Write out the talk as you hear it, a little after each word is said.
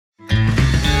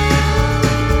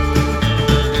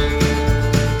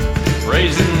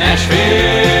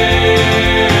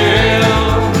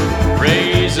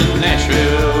Raising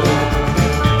Nashville.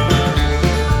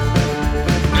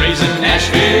 Raising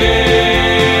Nashville.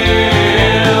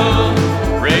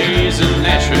 Raising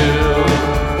Nashville.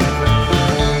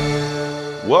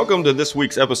 Welcome to this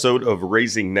week's episode of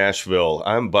Raising Nashville.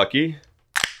 I'm Bucky.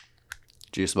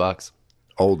 Juicebox.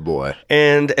 Old boy.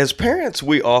 And as parents,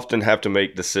 we often have to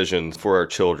make decisions for our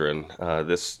children.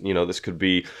 This could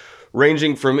be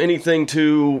ranging from anything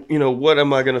to, what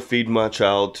am I going to feed my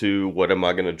child to what am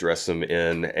I going to dress them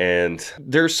in? And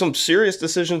there's some serious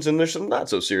decisions and there's some not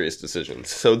so serious decisions.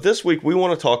 So this week, we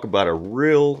want to talk about a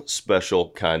real special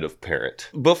kind of parent.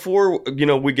 Before,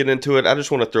 we get into it, I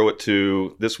just want to throw it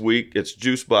to this week. It's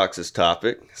Juicebox's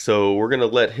topic. So we're going to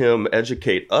let him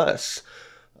educate us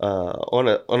on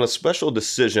a special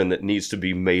decision that needs to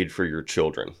be made for your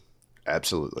children.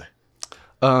 Absolutely.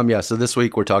 So this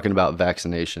week we're talking about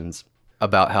vaccinations,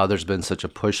 about how there's been such a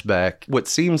pushback, what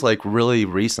seems like really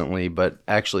recently, but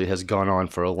actually has gone on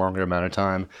for a longer amount of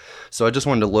time. So I just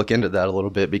wanted to look into that a little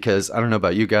bit because I don't know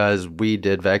about you guys, we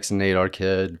did vaccinate our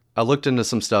kid. I looked into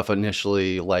some stuff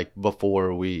initially, like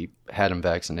before we had him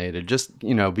vaccinated, just,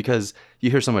 because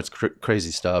you hear so much crazy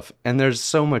stuff and there's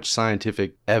so much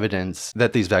scientific evidence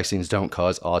that these vaccines don't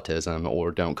cause autism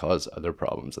or don't cause other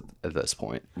problems at this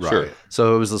point. Right. Sure.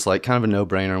 So it was just like kind of a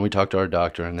no-brainer. And we talked to our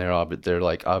doctor and they're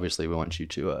like, obviously we want you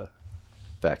to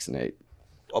vaccinate.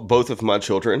 Both of my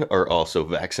children are also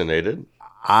vaccinated.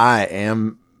 I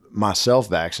am myself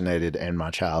vaccinated and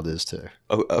my child is too.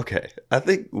 Oh, okay. I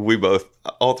think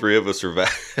all three of us are been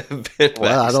vaccinated.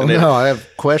 Well, I don't know. I have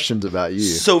questions about you.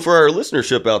 So for our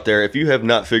listenership out there, if you have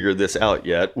not figured this out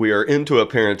yet, we are into a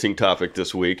parenting topic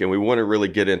this week, and we want to really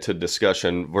get into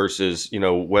discussion versus,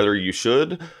 whether you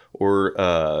should or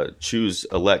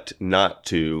elect not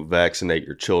to vaccinate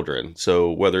your children. So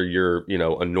whether you're,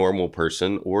 a normal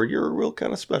person or you're a real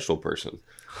kind of special person.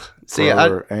 See,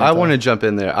 I want to jump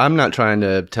in there. I'm not trying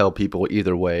to tell people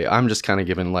either way. I'm just kind of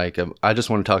giving I just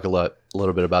want to talk a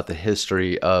little bit about the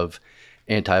history of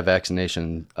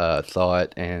anti-vaccination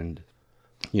thought and,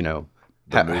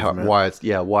 why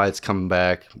it's coming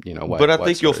back. But I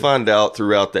think you'll find out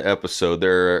throughout the episode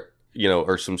there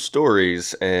are some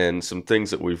stories and some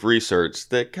things that we've researched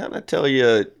that kind of tell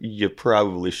you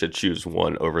probably should choose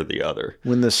one over the other.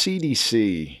 When the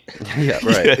CDC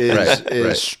is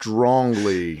is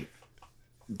strongly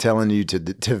telling you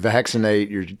to vaccinate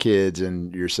your kids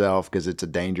and yourself because it's a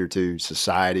danger to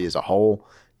society as a whole,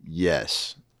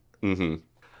 yes. Mm-hmm.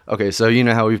 Okay, so you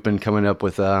know how we've been coming up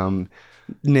with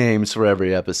names for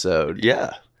every episode.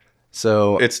 Yeah.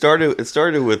 So it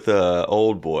started with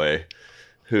Old Boy,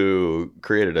 who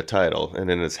created a title and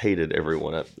then has hated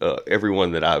everyone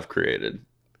that I've created.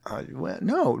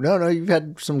 No, you've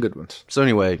had some good ones. So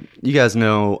anyway, you guys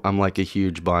know I'm like a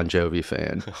huge Bon Jovi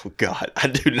fan. Oh God, I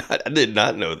did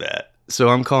not know that. So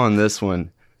I'm calling this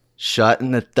one Shot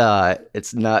in the Thought.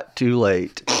 It's not too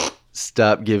late.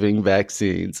 Stop giving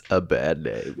vaccines a bad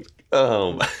name.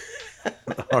 All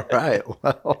right.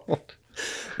 Well,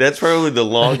 that's probably the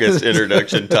longest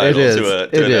introduction title to an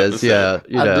episode.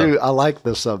 Yeah. I like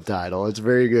the subtitle. It's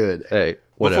very good. Hey,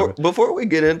 whatever. Before we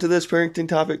get into this parenting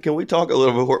topic, can we talk a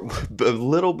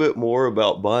little bit more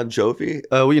about Bon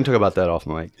Jovi? We can talk about that off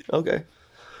mic.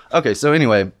 Okay. So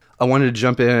anyway, I wanted to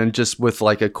jump in just with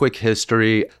like a quick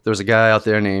history. There was a guy out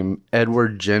there named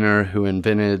Edward Jenner who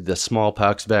invented the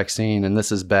smallpox vaccine, and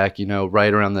this is back,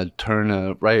 right around the turn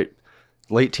of late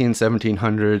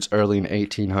 1700s, early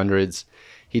 1800s.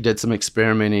 He did some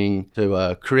experimenting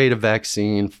to create a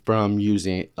vaccine from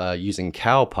using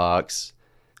cowpox,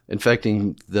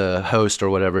 infecting the host or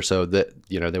whatever, so that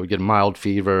they would get a mild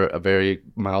fever, a very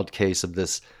mild case of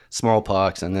this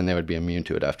smallpox, and then they would be immune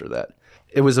to it after that.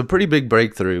 It was a pretty big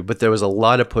breakthrough, but there was a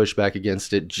lot of pushback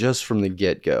against it just from the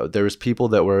get-go. There was people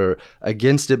that were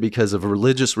against it because of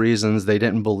religious reasons. They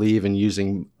didn't believe in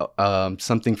using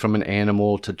something from an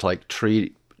animal to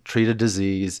treat a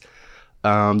disease.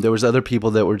 There was other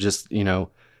people that were just,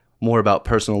 more about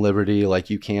personal liberty, like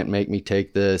you can't make me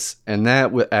take this. And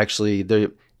that actually,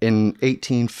 in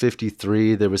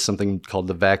 1853, there was something called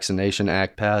the Vaccination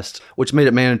Act passed, which made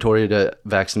it mandatory to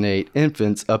vaccinate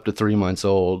infants up to 3 months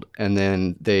old. And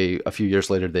then a few years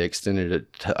later, they extended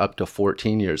it to up to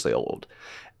 14 years old.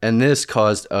 And this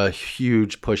caused a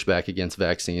huge pushback against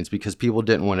vaccines because people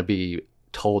didn't want to be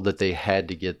told that they had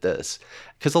to get this.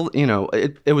 Because,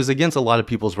 it was against a lot of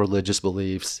people's religious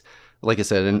beliefs. Like I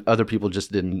said, and other people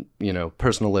just didn't,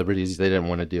 personal liberties, they didn't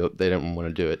want to do it. They didn't want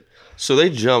to do it. So they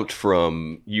jumped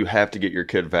from you have to get your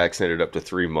kid vaccinated up to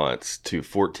 3 months to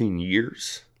 14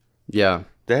 years? Yeah.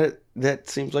 That that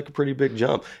seems like a pretty big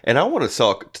jump. And I want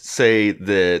to say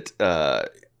that,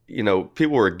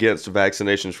 people were against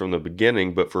vaccinations from the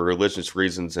beginning, but for religious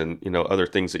reasons and, other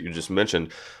things that you just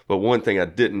mentioned. But one thing I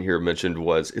didn't hear mentioned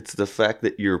was it's the fact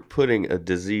that you're putting a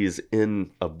disease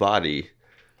in a body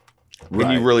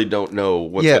when you really don't know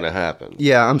what's going to happen.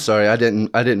 Yeah, I'm sorry, I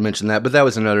didn't mention that, but that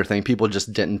was another thing. People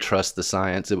just didn't trust the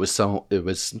science. It was so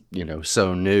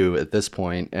new at this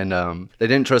point, and they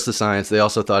didn't trust the science. They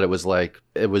also thought it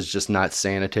was just not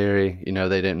sanitary.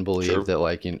 They didn't believe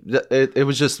that it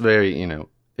was just very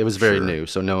it was very new,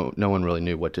 so no one really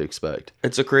knew what to expect.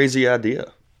 It's a crazy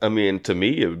idea. I mean, to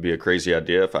me, it would be a crazy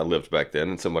idea if I lived back then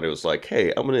and somebody was like,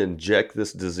 hey, I'm going to inject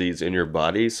this disease in your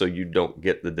body so you don't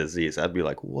get the disease. I'd be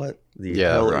like, what the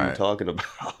hell are you talking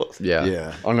about?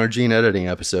 Yeah. On our gene editing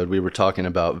episode, we were talking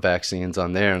about vaccines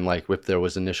on there and if there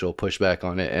was initial pushback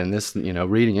on it. And this,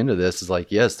 reading into this is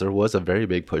yes, there was a very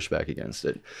big pushback against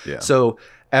it. Yeah. So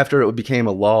after it became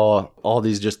a law, all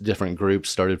these just different groups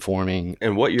started forming.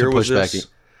 And what year was this?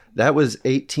 That was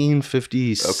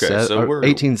 1857 okay, so or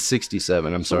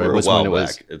 1867. I'm sorry, we're was a while when it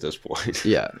was back at this point.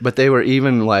 Yeah, but they were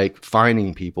even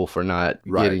fining people for not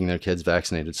getting their kids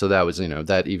vaccinated. So that was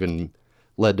that even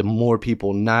led to more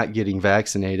people not getting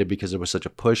vaccinated because there was such a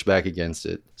pushback against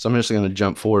it. So I'm just going to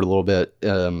jump forward a little bit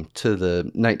to the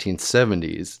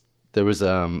 1970s. There was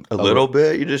a little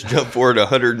bit. You just jumped forward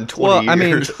 120 well,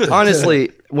 years. I mean,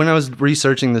 honestly, when I was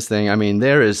researching this thing,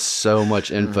 there is so much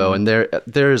info, and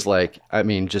there's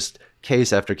just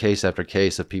case after case after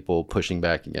case of people pushing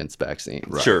back against vaccines.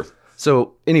 Right. Sure.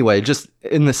 So anyway, just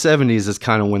in the 70s is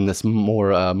kind of when this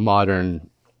more modern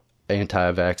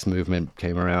anti-vax movement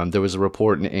came around. There was a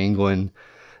report in England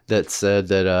that said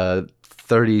that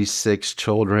 36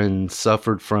 children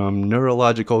suffered from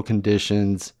neurological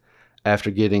conditions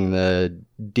after getting the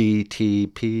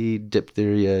DTP,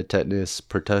 diphtheria, tetanus,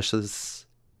 pertussis,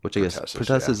 which I guess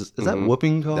pertussis is that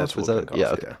whooping cough? That's whooping cough. Yeah.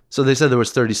 Okay. So they said there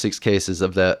was 36 cases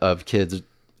of kids,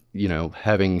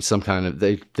 having some kind of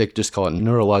they just call it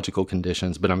neurological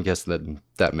conditions, but I'm guessing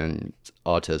that meant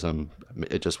autism.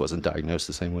 It just wasn't diagnosed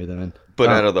the same way then. But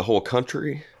out of the whole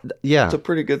country, it's a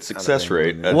pretty good success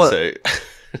rate, I'd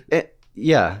say.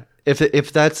 Yeah, if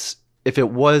it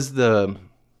was the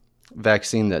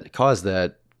vaccine that caused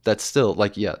that's still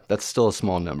that's still a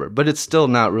small number, but it's still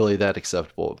not really that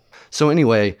acceptable. So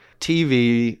anyway,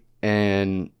 TV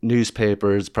and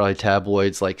newspapers, probably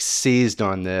tabloids, seized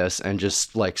on this and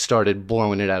just started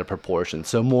blowing it out of proportion.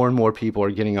 So more and more people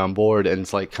are getting on board, and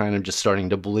it's kind of just starting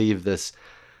to believe this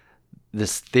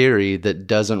theory that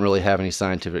doesn't really have any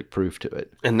scientific proof to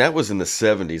it. And that was in the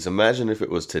 70s. Imagine if it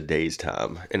was today's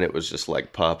time and it was just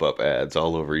pop-up ads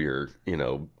all over your,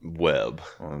 web.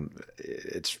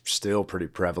 It's still pretty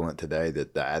prevalent today,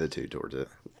 that the attitude towards it.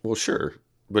 Well, sure.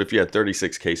 But if you had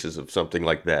 36 cases of something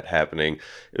like that happening,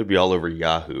 it would be all over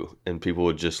Yahoo and people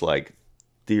would just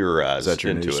theorize Is that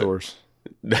your into news source?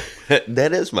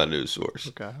 That is my news source.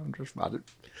 Okay, I'm just about it.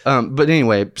 But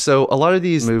anyway, so a lot of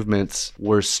these movements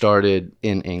were started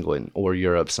in England or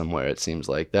Europe somewhere, it seems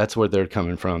like. That's where they're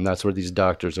coming from. That's where these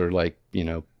doctors are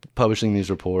publishing these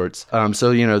reports.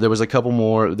 So, there was a couple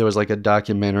more. There was a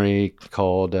documentary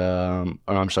called, there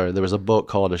was a book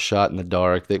called A Shot in the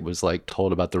Dark that was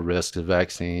told about the risks of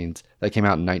vaccines. That came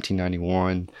out in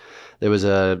 1991. There was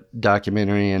a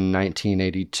documentary in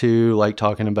 1982,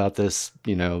 talking about this,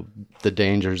 the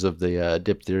dangers of the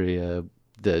diphtheria,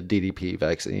 the DDP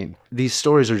vaccine. These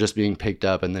stories are just being picked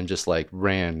up and then just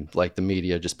ran, the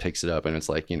media just picks it up and it's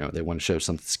they want to show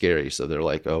something scary. So they're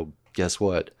oh, guess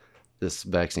what? This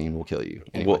vaccine will kill you.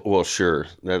 Anyway. Well, sure.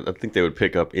 I think they would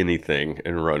pick up anything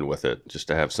and run with it just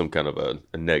to have some kind of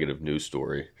a negative news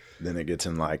story. Then it gets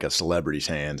in a celebrity's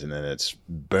hands, and then it's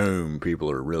boom,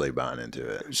 people are really buying into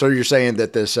it. So you're saying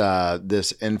that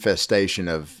this infestation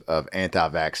of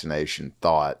anti-vaccination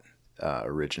thought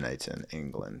originates in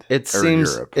England or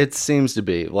Europe? It seems to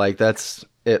be that's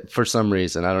it for some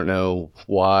reason. I don't know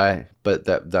why, but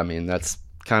that's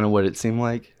kind of what it seemed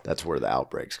like. That's where the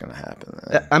outbreak's going to happen.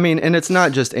 And it's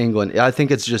not just England. I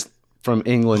think it's just from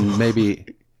England, maybe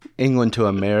England to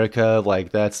America.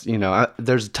 That's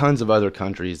there's tons of other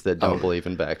countries that don't believe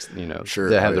in vaccine. Sure,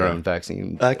 they have their own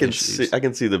vaccine. I can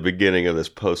see the beginning of this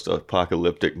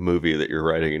post-apocalyptic movie that you're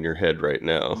writing in your head right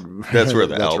now. That's where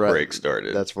the outbreak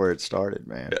started. That's where it started,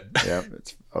 man. Yeah,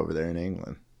 it's over there in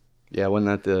England. Yeah,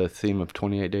 wasn't that the theme of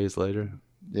 28 Days Later?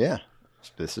 Yeah.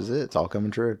 This is it. It's all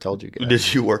coming true. I told you guys.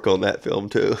 Did you work on that film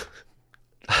too?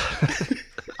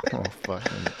 I'll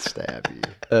fucking stab you.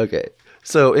 Okay.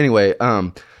 So anyway,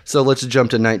 so let's jump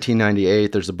to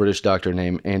 1998. There's a British doctor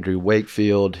named Andrew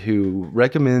Wakefield who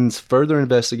recommends further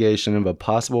investigation of a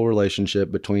possible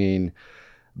relationship between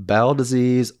bowel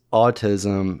disease,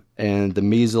 autism, and the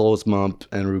measles, mumps,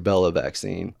 and rubella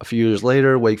vaccine. A few years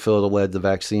later, Wakefield alleged the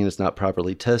vaccine is not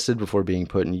properly tested before being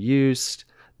put in use.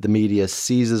 The media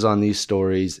seizes on these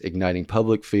stories, igniting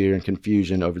public fear and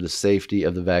confusion over the safety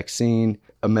of the vaccine.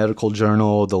 A medical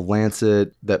journal, The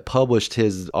Lancet, that published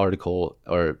his article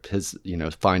or his,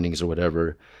 findings or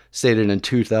whatever, stated in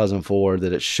 2004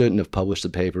 that it shouldn't have published the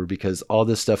paper because all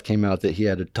this stuff came out that he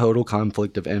had a total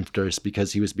conflict of interest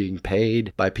because he was being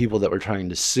paid by people that were trying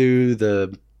to sue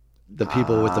the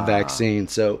people with the vaccine.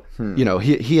 So,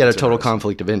 he had a total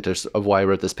conflict of interest of why he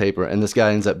wrote this paper. And this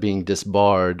guy ends up being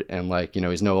disbarred and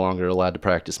he's no longer allowed to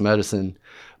practice medicine.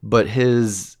 But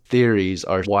his theories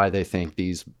are why they think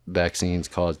these vaccines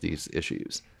cause these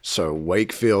issues. So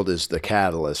Wakefield is the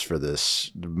catalyst for this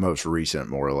most recent,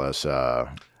 more or less,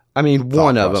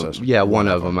 one of them. Yeah, one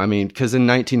of them. Because in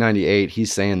 1998,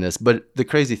 he's saying this. But the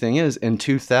crazy thing is, in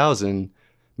 2000,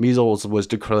 measles was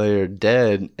declared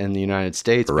dead in the United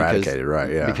States. Eradicated,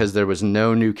 because there was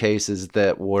no new cases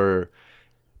that were...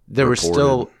 There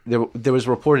was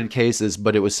reported cases,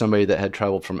 but it was somebody that had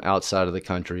traveled from outside of the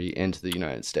country into the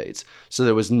United States. So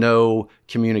there was no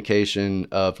communication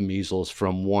of measles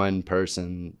from one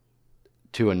person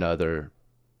to another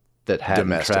that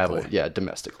hadn't traveled. Yeah,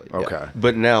 domestically. Okay. Yeah.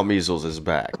 But now measles is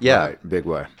back. Yeah. Right, big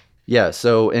way. Yeah,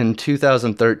 so in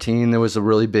 2013, there was a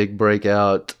really big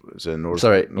breakout. Was it North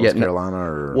Carolina?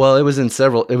 Or? Well, it was in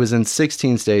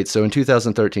 16 states. So in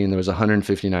 2013, there was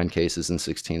 159 cases in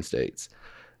 16 states.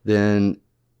 Then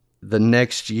the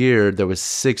next year, there was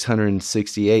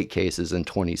 668 cases in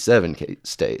 27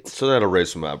 states. So that'll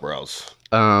raise some eyebrows.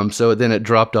 So then it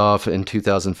dropped off in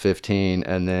 2015,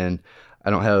 and then I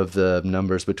don't have the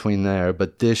numbers between there,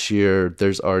 but this year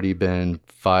there's already been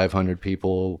 500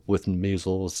 people with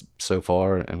measles so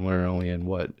far, and we're only in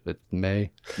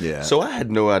May? Yeah. So I had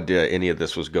no idea any of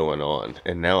this was going on,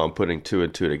 and now I'm putting two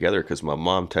and two together because my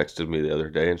mom texted me the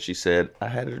other day, and she said, I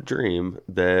had a dream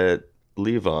that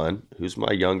Levon, who's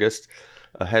my youngest,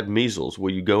 had measles.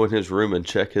 Will you go in his room and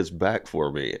check his back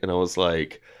for me? And I was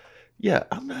like, yeah,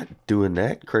 I'm not doing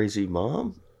that, crazy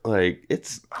mom.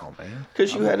 It's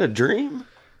because you had a dream.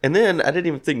 And then I didn't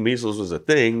even think measles was a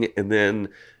thing. And then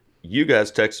you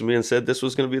guys texted me and said this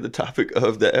was going to be the topic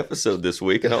of the episode this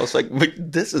week. And I was like,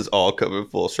 this is all coming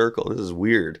full circle. This is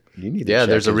weird. You need to check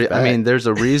his back. There's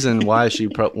a reason why she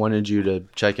wanted you to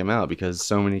check him out, because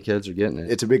so many kids are getting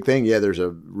it. It's a big thing. Yeah, there's a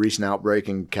recent outbreak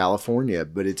in California,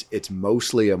 but it's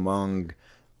mostly among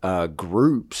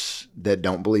groups that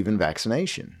don't believe in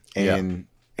vaccination. And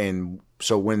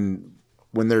so when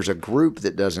there's a group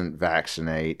that doesn't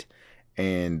vaccinate,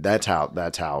 and that's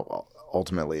how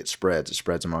ultimately it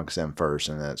spreads amongst them first,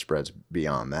 and then it spreads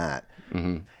beyond that.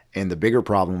 Mm-hmm. And the bigger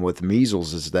problem with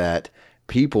measles is that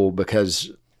people, because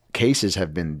cases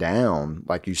have been down,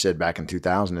 like you said, back in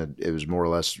 2000, it was more or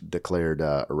less declared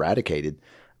eradicated.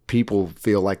 People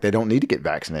feel like they don't need to get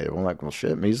vaccinated. I'm like, well,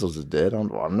 shit, measles is dead.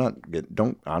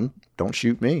 Don't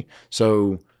shoot me.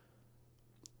 So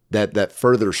that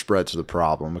further spreads the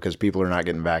problem because people are not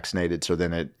getting vaccinated. So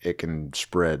then it can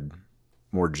spread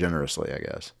more generously, I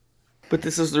guess. But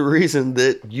this is the reason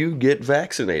that you get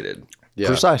vaccinated. Yeah.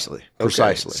 Precisely.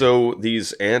 Okay. So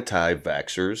these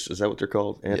anti-vaxxers, is that what they're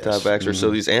called? Anti-vaxxers. Yes. Mm-hmm. So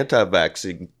these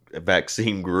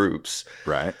anti-vaccine groups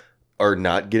right. are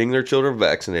not getting their children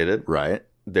vaccinated. Right.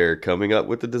 They're coming up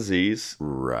with the disease.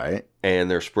 Right.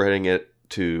 And they're spreading it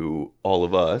to all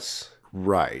of us.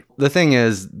 Right. The thing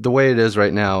is, the way it is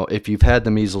right now, if you've had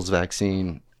the measles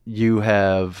vaccine, you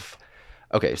have...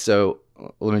 Okay, so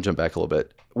let me jump back a little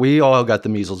bit. We all got the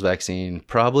measles vaccine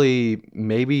probably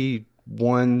maybe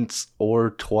once or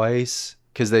twice,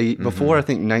 because before, I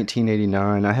think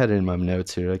 1989, I had it in my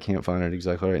notes here. I can't find it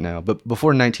exactly right now. But before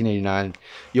 1989,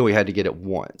 you only had to get it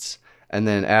once. And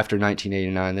then after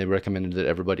 1989, they recommended that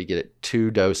everybody get it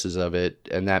 2 doses of it,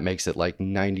 and that makes it like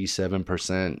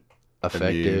 97%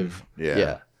 effective.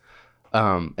 Yeah.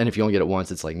 And if you only get it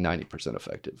once, it's like 90%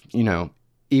 effective.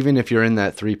 Even if you're in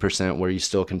that 3% where you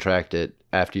still contract it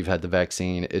after you've had the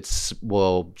vaccine,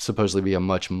 will supposedly be a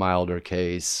much milder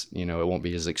case. It won't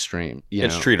be as extreme.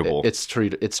 It's treatable. It's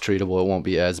treatable. It won't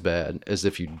be as bad as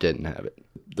if you didn't have it.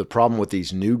 The problem with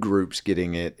these new groups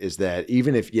getting it is that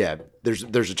even if, there's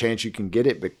a chance you can get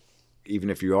it, but even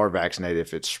if you are vaccinated,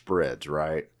 if it spreads,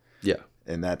 right? Yeah.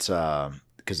 And that's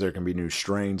because there can be new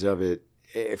strains of it.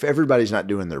 If everybody's not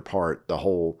doing their part,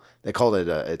 they call it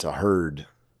it's a herd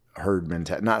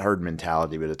mentality, not herd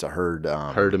mentality, but it's a herd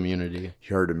immunity.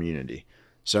 Herd immunity.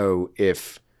 So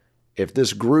if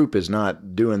this group is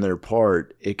not doing their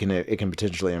part, it can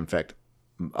potentially infect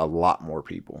a lot more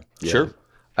people. Yeah. Sure.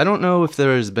 I don't know if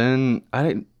there has been.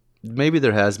 maybe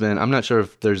there has been. I'm not sure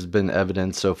if there's been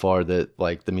evidence so far that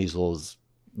like the measles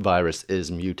virus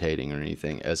is mutating or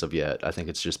anything as of yet. I think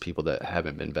it's just people that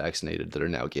haven't been vaccinated that are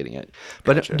now getting it.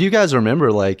 But Gotcha. do you guys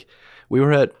remember, like, we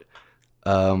were at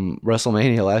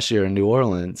WrestleMania last year in New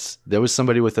Orleans? There was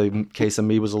somebody with a case of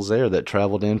measles there that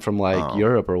traveled in from like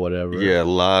Europe or whatever. Yeah, a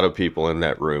lot of people in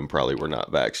that room probably were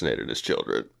not vaccinated as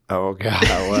children. Oh God!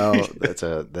 Well, that's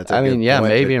a I mean, good yeah, point.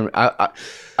 maybe.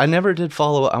 I never did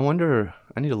follow. I wonder.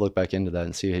 I need to look back into that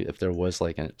and see if there was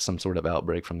like some sort of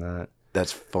outbreak from that.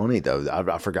 That's funny though.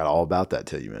 I forgot all about that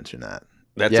till you mentioned that.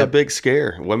 That's Yeah. a big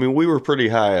scare. Well, I mean, we were pretty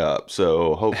high up,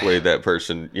 so hopefully that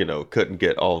person, couldn't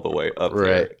get all the way up there.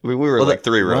 Right. I mean, we were Well, like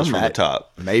 3 rows well, from the Matt-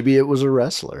 top. Maybe it was a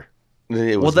wrestler.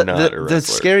 It was Well, not a the wrestler.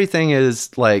 scary thing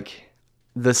is like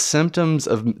the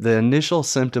initial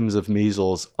symptoms of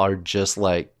measles are just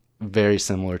like very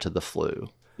similar to the flu.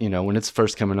 When it's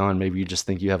first coming on, maybe you just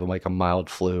think you have like a mild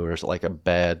flu or like a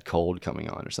bad cold coming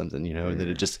on or something, and then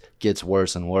it just gets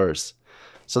worse and worse.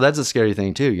 So that's a scary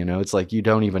thing too. It's like you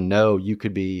don't even know. You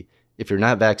could be, if you're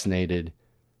not vaccinated,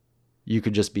 you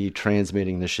could just be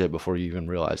transmitting the shit before you even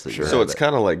realize that. So it's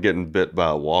kind of like getting bit by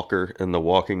a walker in The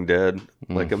Walking Dead.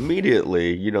 Like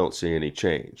immediately you don't see any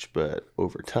change, but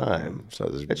over time. So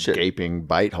there's That a shit- gaping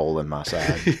bite hole in my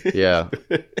side. yeah.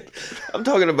 I'm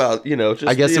talking about, just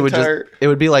I guess the entire... it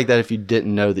would be like that if you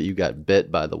didn't know that you got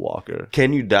bit by the walker.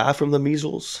 Can you die from the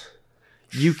measles?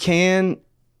 You can.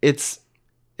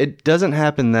 It doesn't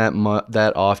happen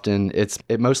that often.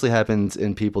 It mostly happens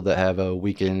in people that have a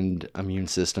weakened immune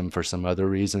system for some other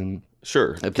reason.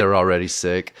 Sure. If they're already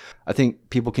sick, I think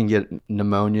people can get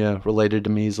pneumonia related to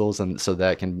measles, and so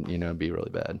that can be really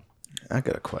bad. I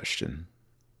got a question.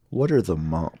 What are the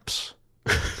mumps?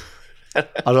 I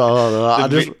don't know.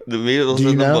 The measles Do you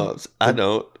and the know? mumps. I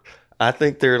don't. I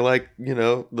think they're like,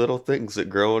 little things that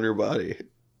grow on your body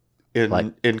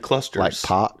in clusters. like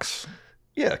pox.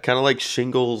 Yeah, kind of like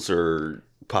shingles or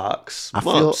pox. I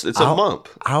Mumps. It's a mump.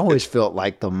 I always felt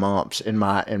like the mumps in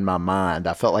my mind.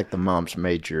 I felt like the mumps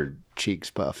made your cheeks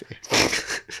puffy.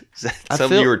 Is that I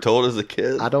something feel- you were told as a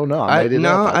kid? I don't know. I made it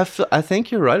no, up. I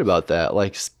think you're right about that.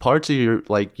 Like parts of your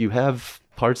you have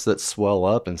parts that swell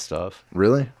up and stuff.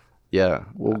 Really? Yeah.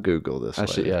 We'll Google this. I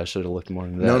later. should have looked more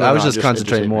into that. No, I was no, just it just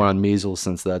concentrating hit more me. on measles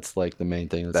since that's like the main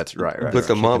thing. That's right. but the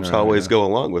kicking mumps around always right go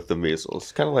along with the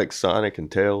measles. Kind of like Sonic and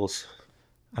Tails,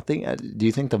 I think. Do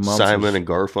you think the mumps? Simon was- and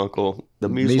Garfunkel, the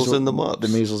measles and the mumps.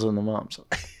 The measles and the mumps.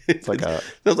 It's like a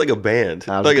Sounds like a band,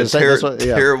 I was like a gonna say, that's what-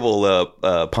 yeah. terrible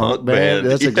punk band.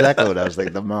 That's Yeah. exactly what I was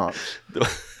thinking. The mumps.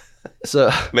 So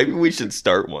Maybe we should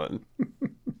start one.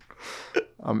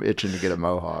 I'm itching to get a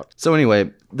mohawk. So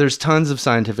anyway, there's tons of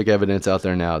scientific evidence out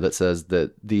there now that says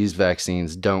that these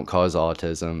vaccines don't cause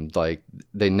autism. Like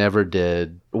they never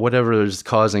did. Whatever is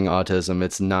causing autism,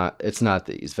 it's not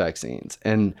these vaccines.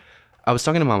 And I was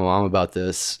talking to my mom about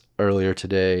this earlier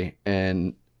today,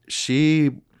 and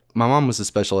my mom was a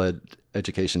special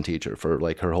education teacher for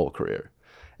like her whole career.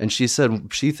 And she said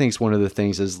she thinks one of the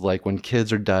things is like when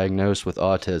kids are diagnosed with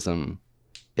autism,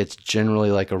 it's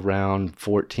generally like around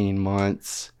 14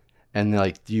 months, and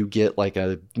like you get like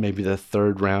maybe the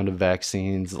third round of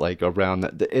vaccines like around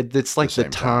that. It's like the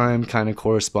same time kind of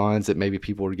corresponds that maybe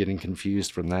people are getting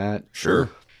confused from that. Sure.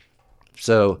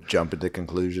 So Jump into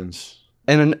conclusions.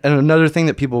 and another thing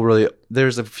that people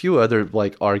there's a few other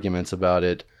like arguments about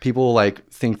it. People like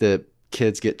think that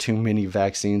kids get too many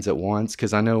vaccines at once,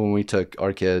 because I know when we took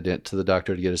our kid to the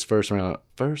doctor to get his first or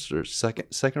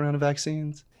second round of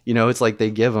vaccines, it's like they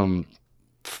give them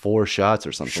 4 shots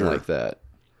or something like that.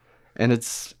 And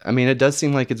it does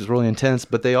seem like it's really intense,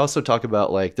 but they also talk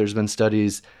about like there's been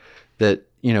studies that,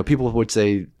 people would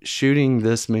say shooting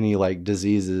this many like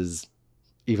diseases,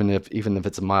 even if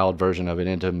it's a mild version of it,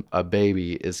 into a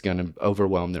baby is going to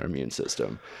overwhelm their immune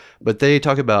system. But they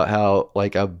talk about how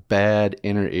like a bad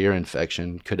inner ear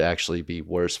infection could actually be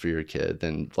worse for your kid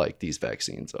than like these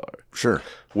vaccines are. Sure.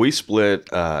 We split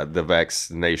the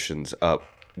vaccinations up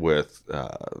with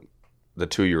the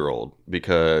 2-year-old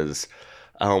because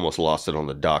I almost lost it on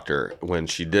the doctor when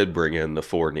she did bring in the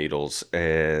 4 needles,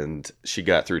 and she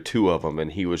got through 2 of them,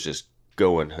 and he was just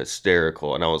going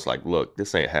hysterical. And I was like, look,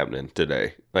 this ain't happening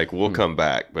today. Like, we'll come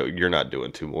back, but you're not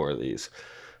doing 2 more of these.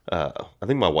 I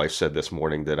think my wife said this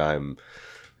morning that I'm,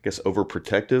 I guess,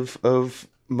 overprotective of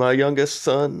my youngest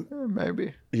son.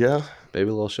 Maybe. Yeah. Maybe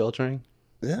a little sheltering.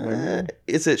 Yeah.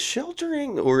 Is it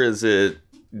sheltering, or is it,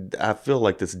 I feel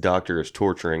like this doctor is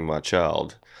torturing my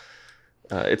child?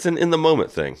 It's an in the moment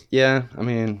thing. Yeah, I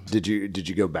mean, Did you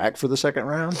go back for the second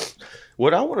round?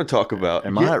 What I want to talk about.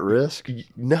 Am I at risk?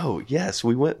 No. Yes,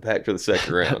 we went back to the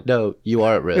second round. no, you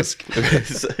are at risk.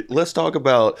 So let's talk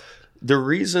about The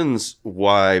reasons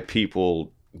why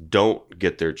people don't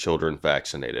get their children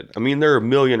vaccinated. I mean, there are a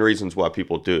million reasons why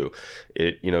people do.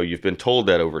 You've been told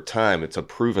that over time. It's a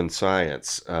proven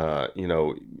science.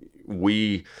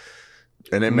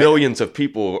 Millions of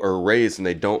people are raised and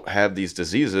they don't have these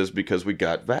diseases because we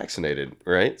got vaccinated,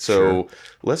 right? So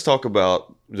let's talk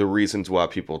about the reasons why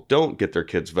people don't get their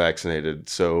kids vaccinated,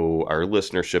 so our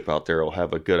listenership out there will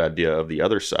have a good idea of the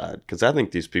other side. Because I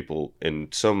think these people, in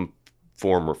some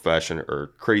form or fashion,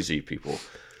 are crazy people.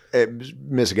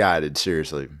 Misguided,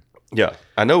 seriously. Yeah,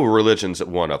 I know religion's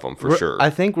one of them for sure. I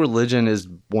think religion is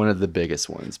one of the biggest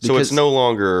ones. So it's no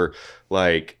longer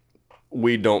like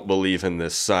we don't believe in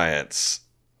this science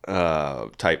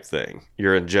type thing.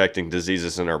 You're injecting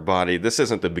diseases in our body. This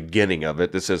isn't the beginning of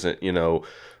it. This isn't,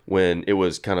 when it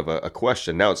was kind of a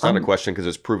question. Now it's not a question because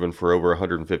it's proven for over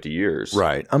 150 years.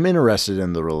 Right. I'm interested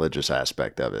in the religious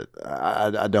aspect of it.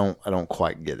 I don't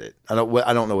quite get it. I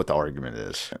don't know what the argument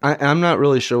is. I'm not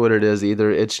really sure what it is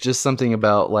either. It's just something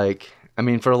about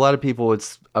for a lot of people,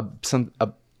 it's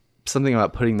something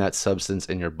about putting that substance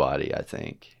in your body. I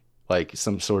think like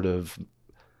some sort of.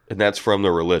 And that's from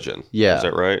the religion. Yeah. Is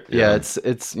that right? Yeah.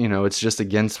 It's just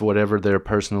against whatever their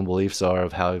personal beliefs are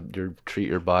of how you treat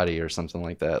your body or something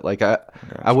like that. Like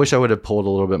I wish I would have pulled a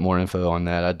little bit more info on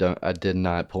that. I did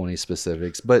not pull any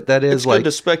specifics, but that is it's good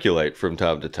to speculate from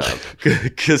time to time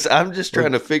because I'm just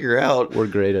trying to figure out. We're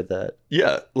great at that.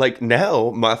 Yeah. Like now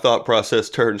my thought process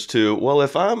turns to, well,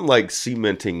 if I'm like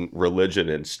cementing religion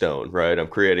in stone, right? I'm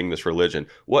creating this religion.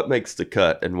 What makes the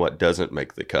cut and what doesn't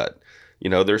make the cut?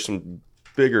 There's some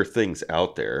bigger things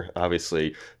out there.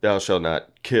 Obviously, thou shalt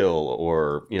not kill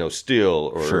or steal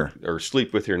or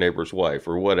sleep with your neighbor's wife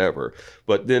or whatever.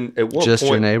 But then at what just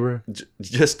point, your neighbor,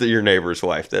 just your neighbor's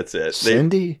wife. That's it.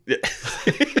 Cindy.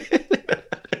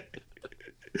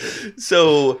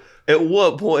 So, at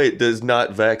what point does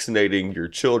not vaccinating your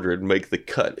children make the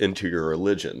cut into your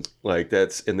religion?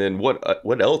 And then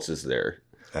what else is there?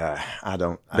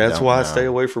 That's why I stay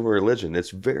away from religion.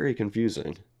 It's very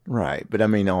confusing. Right. But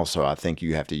also, I think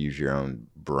you have to use your own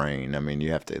brain.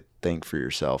 You have to think for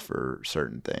yourself for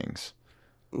certain things.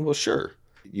 Well, sure.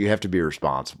 You have to be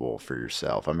responsible for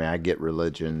yourself. I get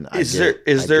religion. I was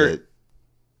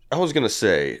going to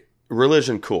say,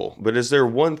 religion, cool. But is there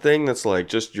one thing that's like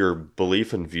just your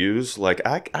belief and views? Like,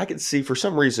 I could see for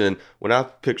some reason when I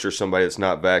picture somebody that's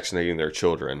not vaccinating their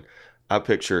children, I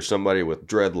picture somebody with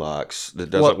dreadlocks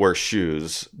that doesn't wear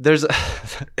shoes. There's a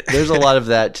lot of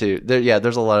that too.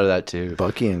 There's a lot of that too.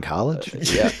 Bucky in college?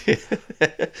 Yeah.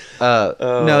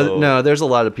 No, there's a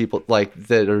lot of people like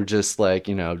that are just like,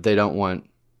 they don't want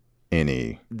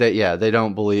any. They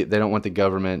don't want the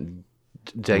government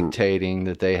dictating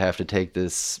that they have to take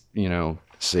this,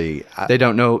 See, they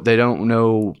don't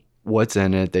know what's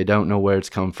in it. They don't know where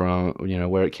it's come from,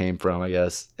 where it came from, I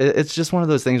guess. It's just one of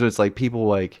those things where it's like people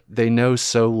like they know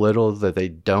so little that they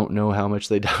don't know how much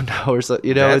they don't know or so,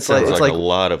 it's like a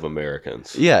lot of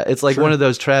Americans. Yeah, it's like one of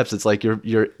those traps. It's like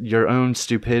your own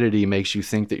stupidity makes you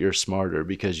think that you're smarter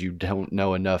because you don't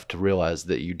know enough to realize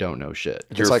that you don't know shit.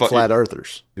 It's like flat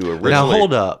earthers. Now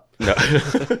hold up. No.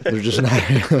 They're just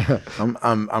not.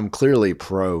 I'm clearly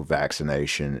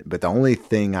pro-vaccination, but the only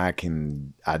thing I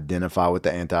can identify with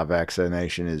the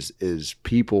anti-vaccination is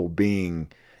people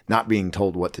not being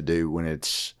told what to do when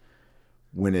it's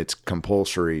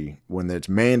compulsory, when it's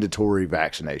mandatory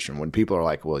vaccination. When people are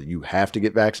like, "Well, you have to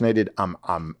get vaccinated,"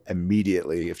 I'm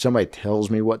immediately, if somebody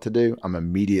tells me what to do, I'm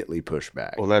immediately pushed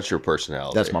back. Well, that's your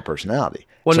personality. That's my personality.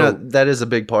 Well, no, that is a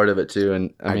big part of it too,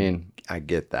 and I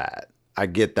get that. I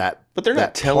get that. But they're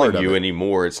not telling you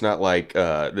anymore. It's not like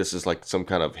this is like some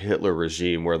kind of Hitler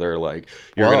regime where they're like,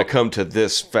 you're going to come to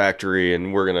this factory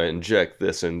and we're going to inject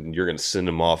this and you're going to send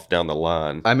them off down the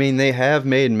line. They have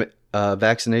made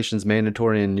vaccinations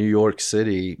mandatory in New York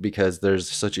City because there's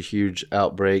such a huge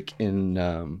outbreak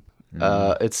in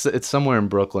it's somewhere in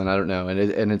Brooklyn. I don't know.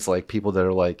 And it's like people that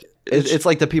are like, it's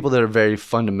like the people that are very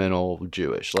fundamental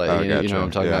Jewish. Like, you know what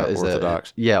I'm talking about? Is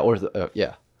Orthodox.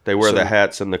 Yeah. They wear the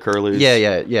hats and the curlies.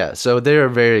 Yeah. So they're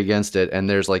very against it, and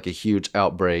there's like a huge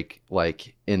outbreak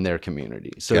like in their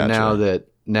community. So now that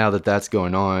that's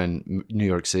going on, New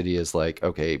York City is like,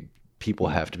 okay, people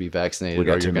have to be vaccinated,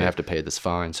 or you're gonna have to pay this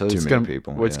fine. So it's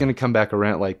gonna come back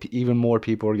around. Like even more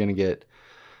people are gonna get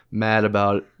mad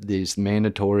about these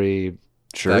mandatory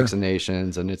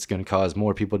vaccinations, and it's gonna cause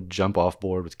more people to jump off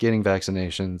board with getting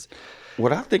vaccinations.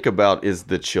 What I think about is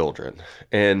the children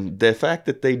and the fact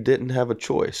that they didn't have a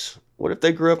choice. What if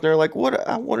they grew up and they're like, "What?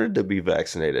 I wanted to be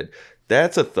vaccinated."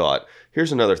 That's a thought.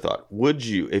 Here's another thought. Would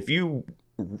you, if you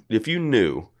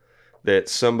knew that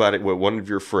somebody, one of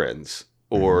your friends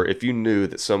or if you knew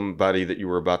that somebody that you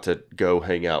were about to go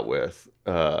hang out with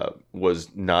was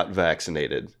not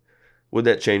vaccinated, would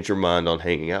that change your mind on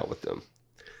hanging out with them?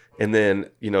 And then,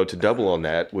 to double on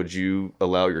that, would you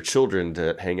allow your children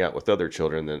to hang out with other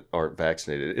children that aren't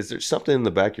vaccinated? Is there something in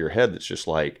the back of your head that's just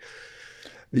like,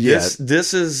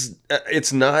 this is,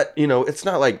 it's not, it's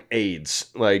not like AIDS.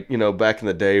 Like, back in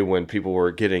the day when people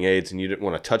were getting AIDS and you didn't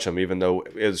want to touch them, even though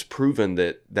it was proven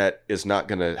that that is not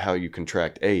going to how you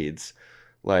contract AIDS.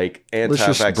 Like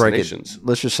anti-vaccinations.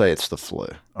 Let's just say it's the flu.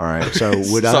 All right. So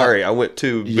Sorry, I went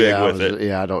too big with it.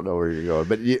 Yeah, I don't know where you're going.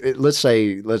 But let's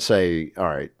say, all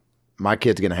right, my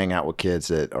kid's going to hang out with kids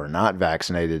that are not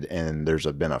vaccinated and there's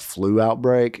been a flu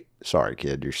outbreak. Sorry,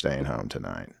 kid, you're staying home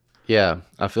tonight. Yeah,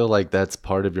 I feel like that's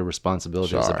part of your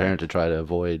responsibility as a Sorry. parent to try to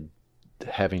avoid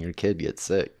having your kid get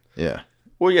sick. Yeah.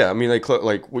 Well, yeah, I mean,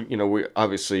 we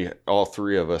obviously all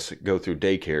three of us go through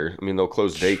daycare. I mean, they'll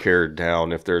close daycare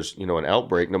down if there's, an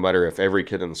outbreak, no matter if every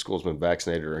kid in the school's been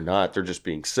vaccinated or not. They're just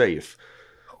being safe.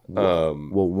 We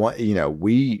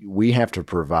have to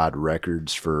provide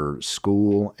records for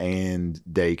school and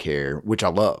daycare, which I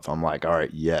love. I'm like, all right,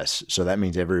 yes. So that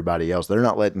means everybody else, they're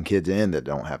not letting kids in that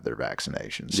don't have their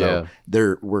vaccination. So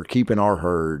we're keeping our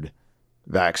herd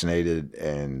vaccinated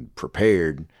and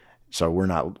prepared. So we're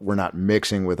not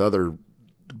mixing with other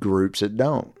groups that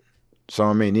don't. So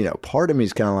I mean, part of me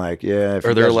is kind of like, yeah.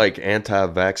 Are there like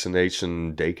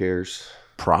anti-vaccination daycares?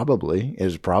 Probably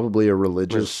is probably a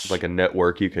religious like a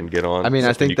network you can get on. I mean,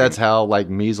 I think that's how like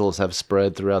measles have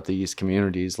spread throughout these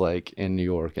communities, like in New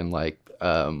York and like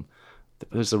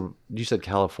you said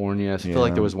California. I feel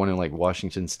like there was one in like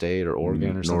Washington State or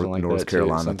Oregon or something like that. North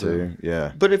Carolina too.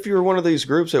 Yeah. But if you're one of these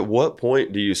groups, at what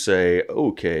point do you say,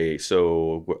 okay,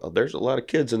 so there's a lot of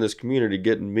kids in this community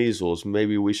getting measles.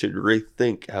 Maybe we should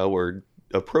rethink how we're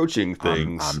approaching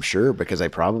things. I'm sure, because they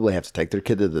probably have to take their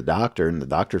kid to the doctor, and the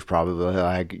doctor's probably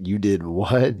like, "You did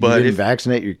what? But you didn't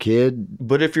vaccinate your kid?"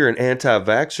 But if you're an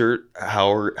anti-vaxxer,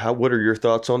 what are your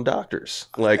thoughts on doctors?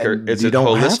 Like, is it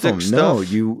don't have holistic them.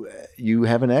 stuff? No, you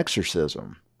have an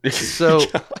exorcism.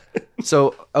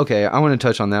 So okay, I want to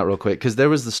touch on that real quick because there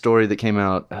was the story that came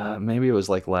out, maybe it was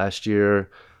like last year,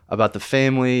 about the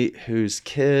family whose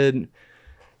kid,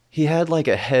 he had like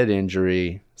a head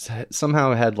injury,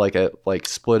 somehow had like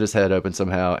split his head open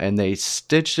somehow, and they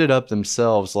stitched it up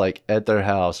themselves like at their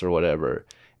house or whatever.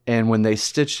 And when they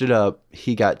stitched it up,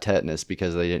 he got tetanus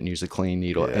because they didn't use a clean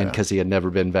needle and because he had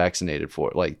never been vaccinated for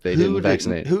it. Like they didn't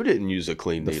vaccinate. Who didn't use a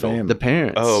clean needle? The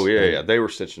parents. Oh yeah, they were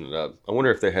stitching it up. I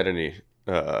wonder if they had any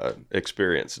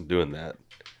experience in doing that.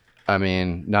 I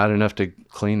mean, not enough to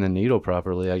clean the needle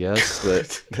properly, I guess.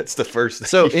 But that's the first thing.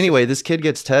 So anyway, this kid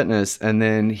gets tetanus, and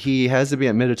then he has to be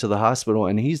admitted to the hospital,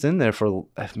 and he's in there for,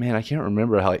 man, I can't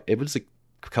remember how, it was a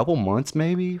couple months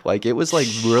maybe. Like it was like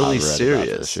really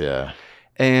serious. Yeah.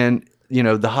 And,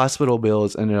 the hospital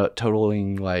bills ended up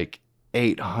totaling like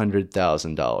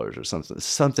 $800,000 or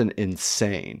something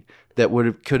insane that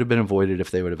could have been avoided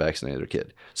if they would have vaccinated their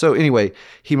kid. So anyway,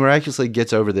 he miraculously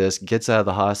gets over this, gets out of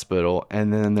the hospital,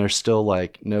 and then they're still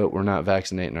like, no, we're not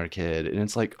vaccinating our kid. And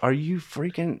it's like, are you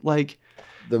freaking like...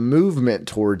 The movement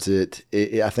towards it,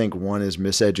 I think one is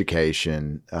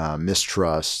miseducation,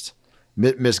 mistrust,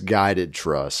 misguided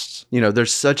trusts.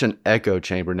 There's such an echo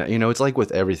chamber now. It's like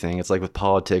with everything. It's like with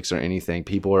politics or anything.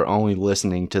 People are only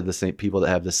listening to the same people that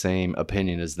have the same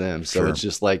opinion as them. So It's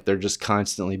just like they're just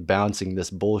constantly bouncing this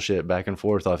bullshit back and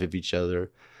forth off of each other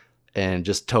and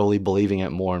just totally believing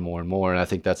it more and more and more. And I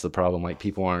think that's the problem. Like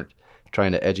people aren't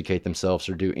trying to educate themselves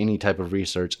or do any type of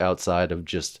research outside of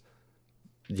just,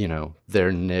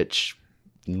 their niche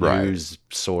news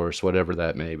source, whatever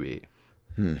that may be.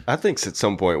 I think at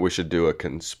some point we should do a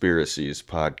conspiracies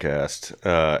podcast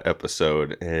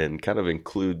episode and kind of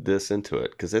include this into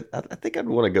it, because I think I'd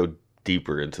want to go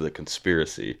deeper into the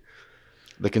conspiracy.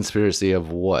 The conspiracy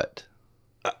of what?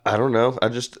 I don't know. I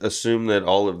just assume that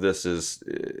all of this is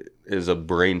a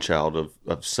brainchild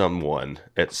of someone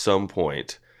at some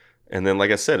point. And then,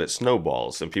 like I said, it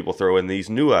snowballs and people throw in these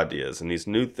new ideas and these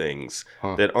new things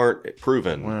that aren't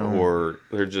proven or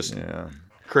they're just... Yeah.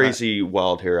 Crazy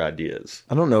wild hair ideas.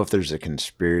 I don't know if there's a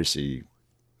conspiracy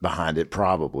behind it,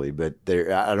 probably, but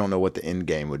I don't know what the end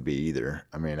game would be either.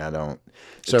 I mean, I don't.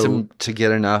 So to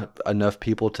get enough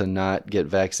people to not get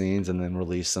vaccines and then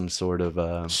release some sort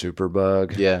of super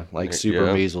bug, like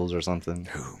super measles or something.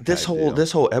 This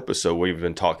whole episode we've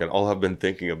been talking, all I've been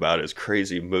thinking about is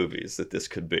crazy movies that this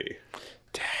could be.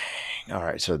 Dang. All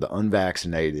right, so the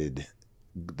unvaccinated,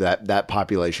 that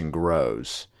population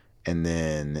grows. And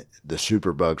then the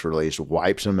superbugs release,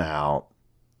 wipes them out.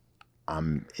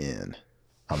 I'm in.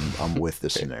 I'm with the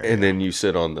scenario. And then you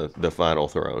sit on the final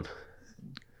throne.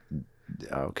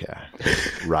 Okay.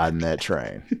 Riding that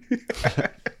train.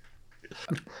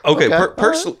 Okay,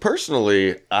 Okay.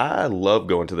 personally, I love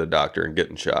going to the doctor and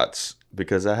getting shots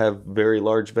because I have very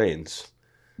large veins.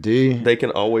 Do you? They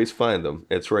can always find them.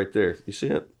 It's right there. You see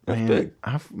it? That's Man, big.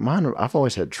 I've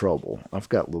always had trouble. I've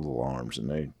got little arms, and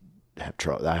they have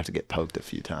trouble. I have to get poked a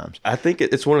few times. I think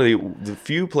it's one of the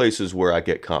few places where I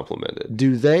get complimented.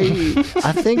 Do they?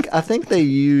 I think they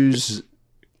use.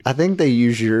 I think they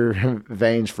use your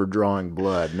veins for drawing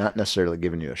blood, not necessarily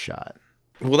giving you a shot.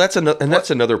 Well, that's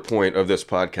another point of this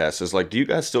podcast is like, do you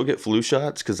guys still get flu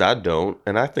shots? Because I don't,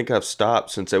 and I think I've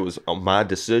stopped since it was my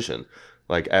decision.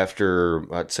 Like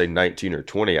after I'd say 19 or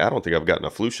 20, I don't think I've gotten a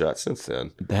flu shot since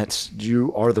then.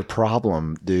 You are the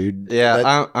problem, dude.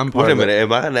 Yeah, I'm part Wait a of it. minute,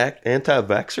 am I an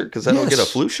anti-vaxxer because I don't get a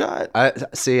Yes. flu shot? I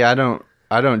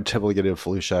don't typically get a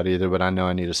flu shot either, but I know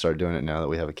I need to start doing it now that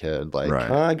we have a kid. Like,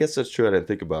 Right. I guess that's true. I didn't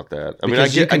think about that. I mean,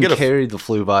 because you can I get a carry the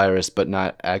flu virus, but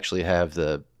not actually have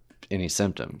any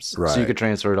symptoms. So you Right. could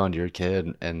transfer it onto your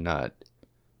kid and not,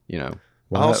 I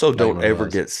also don't ever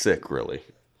get sick, really.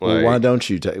 Well, Like, why don't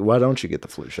you get the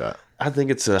flu shot? I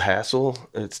think it's a hassle.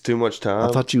 It's too much time.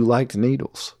 I thought you liked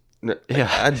needles. Yeah.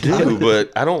 I do,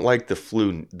 but I don't like the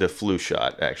flu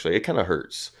shot. Actually, it kind of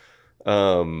hurts.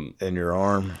 In your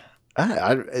arm.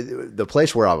 The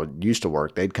place where I used to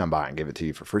work, they'd come by and give it to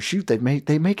you for free. Shoot, they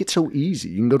make it so easy.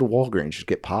 You can go to Walgreens, just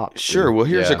get popped. Sure. Well,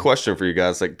 here's Yeah. a question for you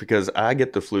guys. Like, because I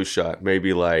get the flu shot,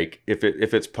 maybe like if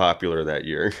it's popular that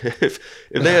year, if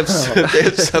they have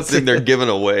something they're giving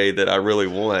away that I really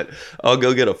want, I'll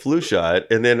go get a flu shot,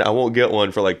 and then I won't get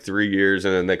one for like 3 years,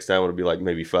 and then next time it'll be like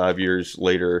maybe 5 years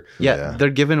later. Yeah, they're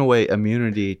giving away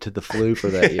immunity to the flu for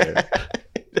that year.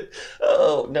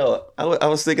 Oh no, I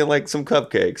was thinking like some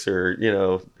cupcakes, or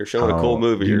they're showing a cool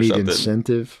movie you or need something.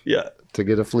 incentive Yeah, to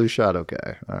get a flu shot?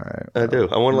 Okay. All right. I do.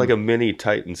 I want like a mini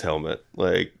Titans helmet.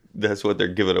 Like that's what they're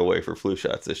giving away for flu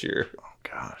shots this year.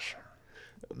 Gosh.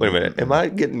 Wait a minute. Am I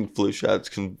getting flu shots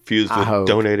confused I with hope.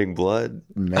 donating blood?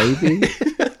 Maybe.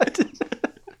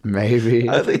 Maybe.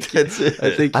 I think that's it. I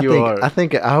think I you think, are. I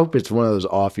think I hope it's one of those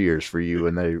off years for you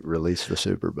when they release the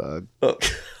superbug. Oh.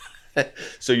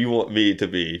 So you want me to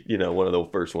be, one of the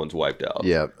first ones wiped out?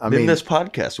 Yeah, I then mean- this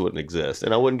podcast wouldn't exist,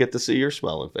 and I wouldn't get to see your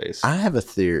smiling face. I have a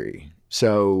theory.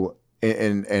 So,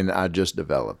 and I just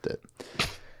developed it.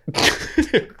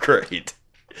 Great.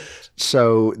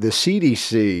 So the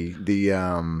CDC,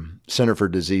 the Center for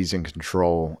Disease and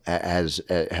Control, has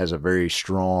a very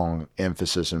strong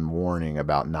emphasis and warning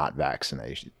about not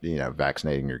vaccination.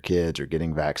 Vaccinating your kids or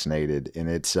getting vaccinated, and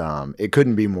it's it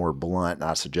couldn't be more blunt. And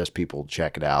I suggest people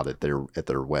check it out at their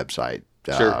website,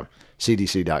 Sure.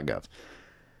 cdc.gov.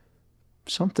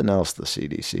 Something else the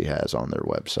CDC has on their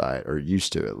website, or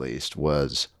used to at least,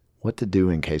 was what to do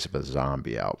in case of a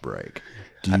zombie outbreak.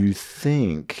 Do you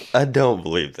think? I don't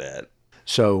believe that.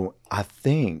 So I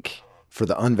think for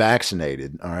the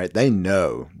unvaccinated, all right, they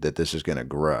know that this is going to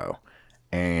grow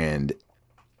and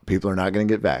people are not going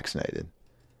to get vaccinated.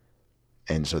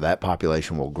 And so that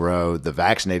population will grow. The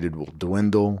vaccinated will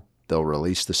dwindle. They'll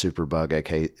release the superbug,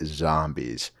 aka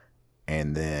zombies.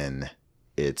 And then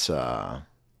it's the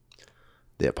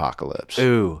apocalypse.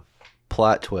 Ooh,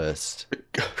 plot twist.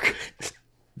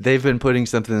 They've been putting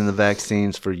something in the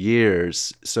vaccines for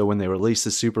years, so when they release the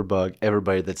superbug,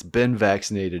 everybody that's been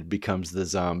vaccinated becomes the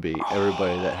zombie.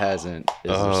 Everybody that hasn't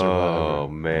is the Oh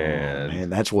survivor. man. Man,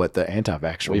 that's what the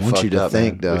anti-vaxxer We wants you fucked to up,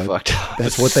 think, man. We Doug. fucked up.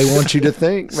 That's what they want you to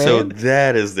think, man. So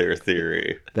that is their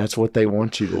theory. That's what they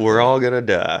want you to think. We're all gonna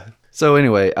die. So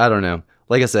anyway, I don't know.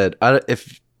 Like I said,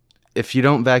 if you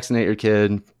don't vaccinate your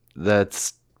kid,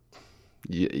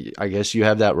 I guess you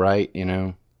have that right.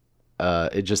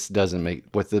 It just doesn't make,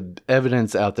 with the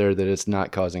evidence out there that it's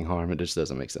not causing harm, it just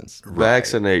doesn't make sense.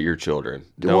 Vaccinate your children.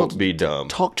 Don't be dumb.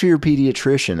 Talk to your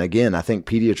pediatrician. Again, I think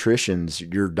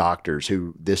pediatricians, your doctors,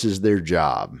 who this is their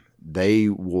job, they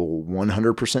will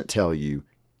 100% tell you,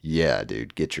 yeah,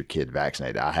 dude, get your kid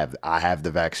vaccinated. I have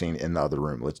the vaccine in the other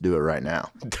room. Let's do it right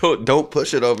now. Don't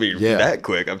push it on me Yeah. that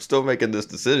quick. I'm still making this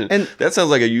decision. And- that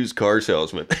sounds like a used car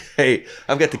salesman. Hey,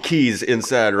 I've got the keys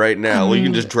inside right now. Well, you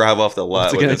can just drive off the lot.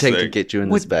 What's it with going this to take to thing. get you in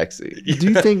this vaccine? Do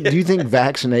you think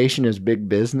vaccination is big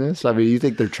business? I mean, you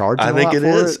think they're charging? I think a it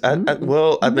lot for is. I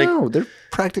think no, they're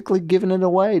practically giving it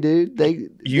away, dude.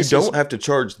 you don't have to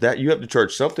charge that. You have to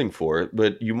charge something for it,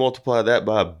 but you multiply that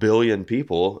by 1 billion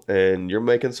people, and you're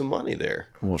making some money there.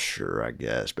 Well, sure, I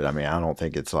guess, but I mean, I don't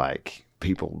think it's like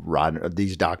people riding.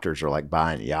 These doctors are like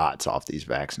buying yachts off these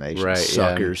vaccinations, Right, yeah.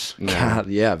 suckers. No. God,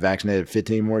 yeah, vaccinated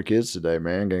 15 more kids today,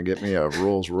 man. Gonna get me a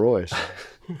Rolls Royce.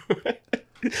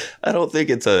 I don't think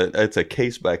it's a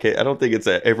case by case. I don't think it's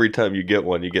every time you get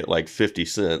one, you get like 50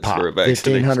 cents Pop, for a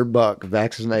vaccination. $1,500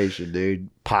 vaccination, dude.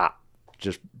 Pop,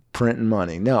 just printing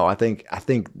money. No, I think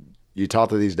you talk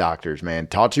to these doctors, man.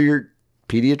 Talk to your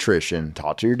pediatrician,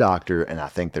 talk to your doctor, and I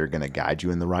think they're going to guide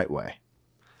you in the right way.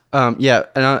 Yeah,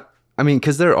 and I mean,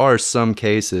 because there are some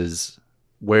cases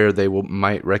where they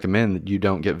might recommend that you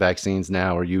don't get vaccines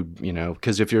now, or you know,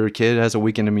 because if your kid has a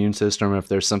weakened immune system, or if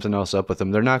there's something else up with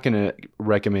them, they're not going to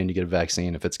recommend you get a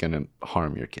vaccine if it's going to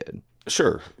harm your kid.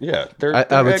 Sure, yeah,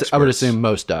 I would assume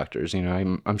most doctors. You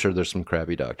know, I'm sure there's some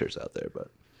crappy doctors out there, but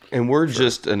and we're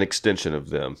just an extension of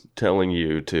them, telling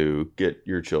you to get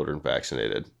your children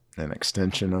vaccinated. An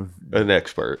extension of an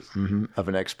expert. Of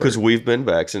an expert. Because we've been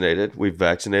vaccinated. We've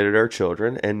vaccinated our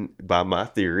children. And by my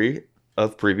theory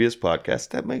of previous podcasts,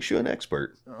 that makes you an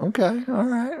expert. Okay. All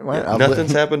right. Well, Yeah,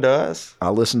 nothing's happened to us. I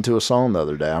listened to a song the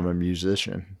other day. I'm a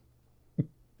musician.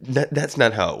 That's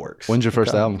not how it works. when's your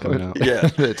first album coming out? Yeah.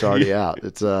 It's already out.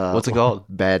 It's What's it called?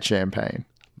 Bad Champagne.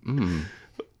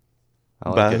 I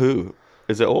like By it. who?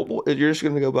 Is it Old Boy? You're just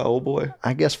going to go by Old Boy?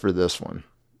 I guess for this one.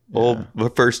 The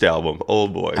first album,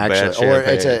 Old Boy. Bad Actually, or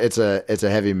Champagne. it's a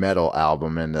heavy metal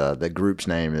album, and the group's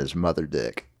name is Mother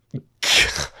Dick.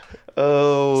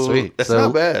 Oh, Sweet. That's so,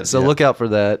 not bad. So look out for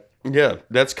that. Yeah,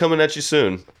 that's coming at you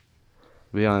soon.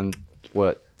 Be on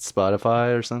what,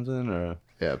 Spotify or something, or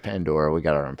Yeah, Pandora. We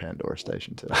got our own Pandora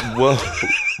station too. Well,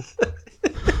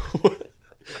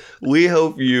 we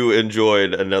hope you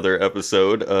enjoyed another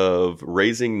episode of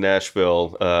Raising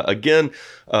Nashville. Again,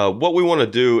 what we want to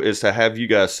do is to have you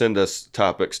guys send us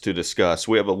topics to discuss.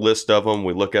 We have a list of them.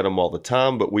 We look at them all the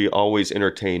time, but we always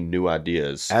entertain new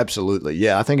ideas. Absolutely.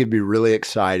 Yeah, I think it'd be really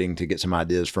exciting to get some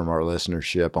ideas from our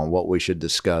listenership on what we should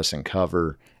discuss and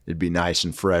cover. It'd be nice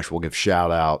and fresh. We'll give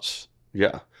shout outs.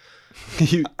 Yeah.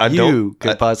 you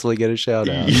could possibly get a shout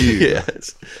out.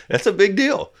 Yes, that's a big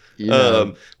deal.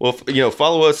 Yeah. Well,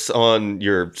 follow us on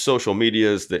your social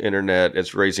medias, the internet.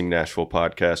 It's Raising Nashville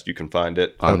Podcast. You can find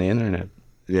it On the internet.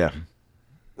 Yeah,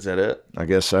 Is that it? I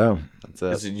guess so.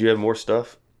 That's it. Do you have more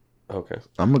stuff? Okay.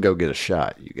 I'm going to go get a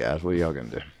shot, you guys. What are y'all going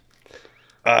to do?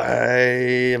 I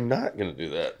am not going to do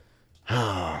that.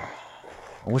 I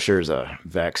wish there was a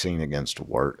vaccine against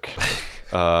work.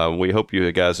 We hope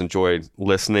you guys enjoyed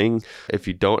listening. If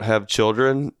you don't have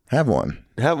children, Have one.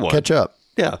 have one. Catch up.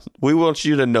 Yeah. We want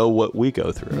you to know what we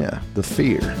go through. Yeah, the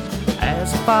fear.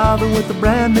 As a father with a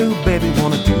brand new baby,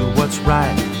 wanna do what's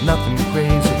right, nothing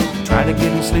crazy. Try to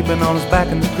get him sleeping on his back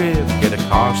in the crib, get a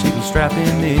car seat and strap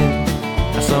him in.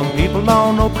 Now some people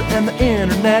on Oprah and the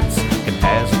internets can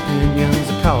have opinions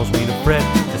that cause me to fret.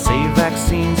 They say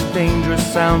vaccines are dangerous,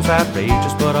 sounds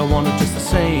outrageous, but I want it just the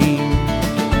same.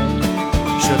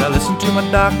 Should I listen to my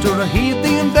doctor or heed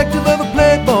the invective of a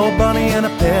playboy bunny and a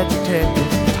pet detective?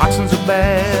 Toxins are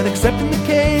bad, except in the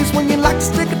case when you like to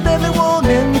stick a deadly one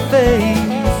in your face.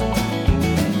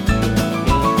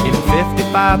 In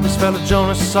 55, this fella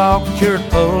Jonas Salk cured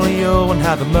polio and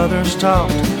how the mothers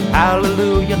talked.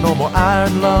 Hallelujah, no more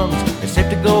iron lungs. It's safe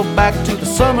to go back to the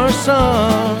summer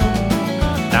sun.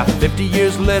 Now 50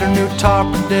 years later, new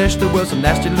talking dish. There was a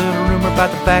nasty little rumor about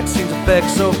the vaccine's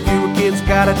effects. So fewer kids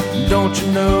got it, don't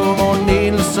you know? More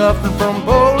needless suffering from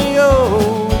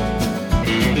polio.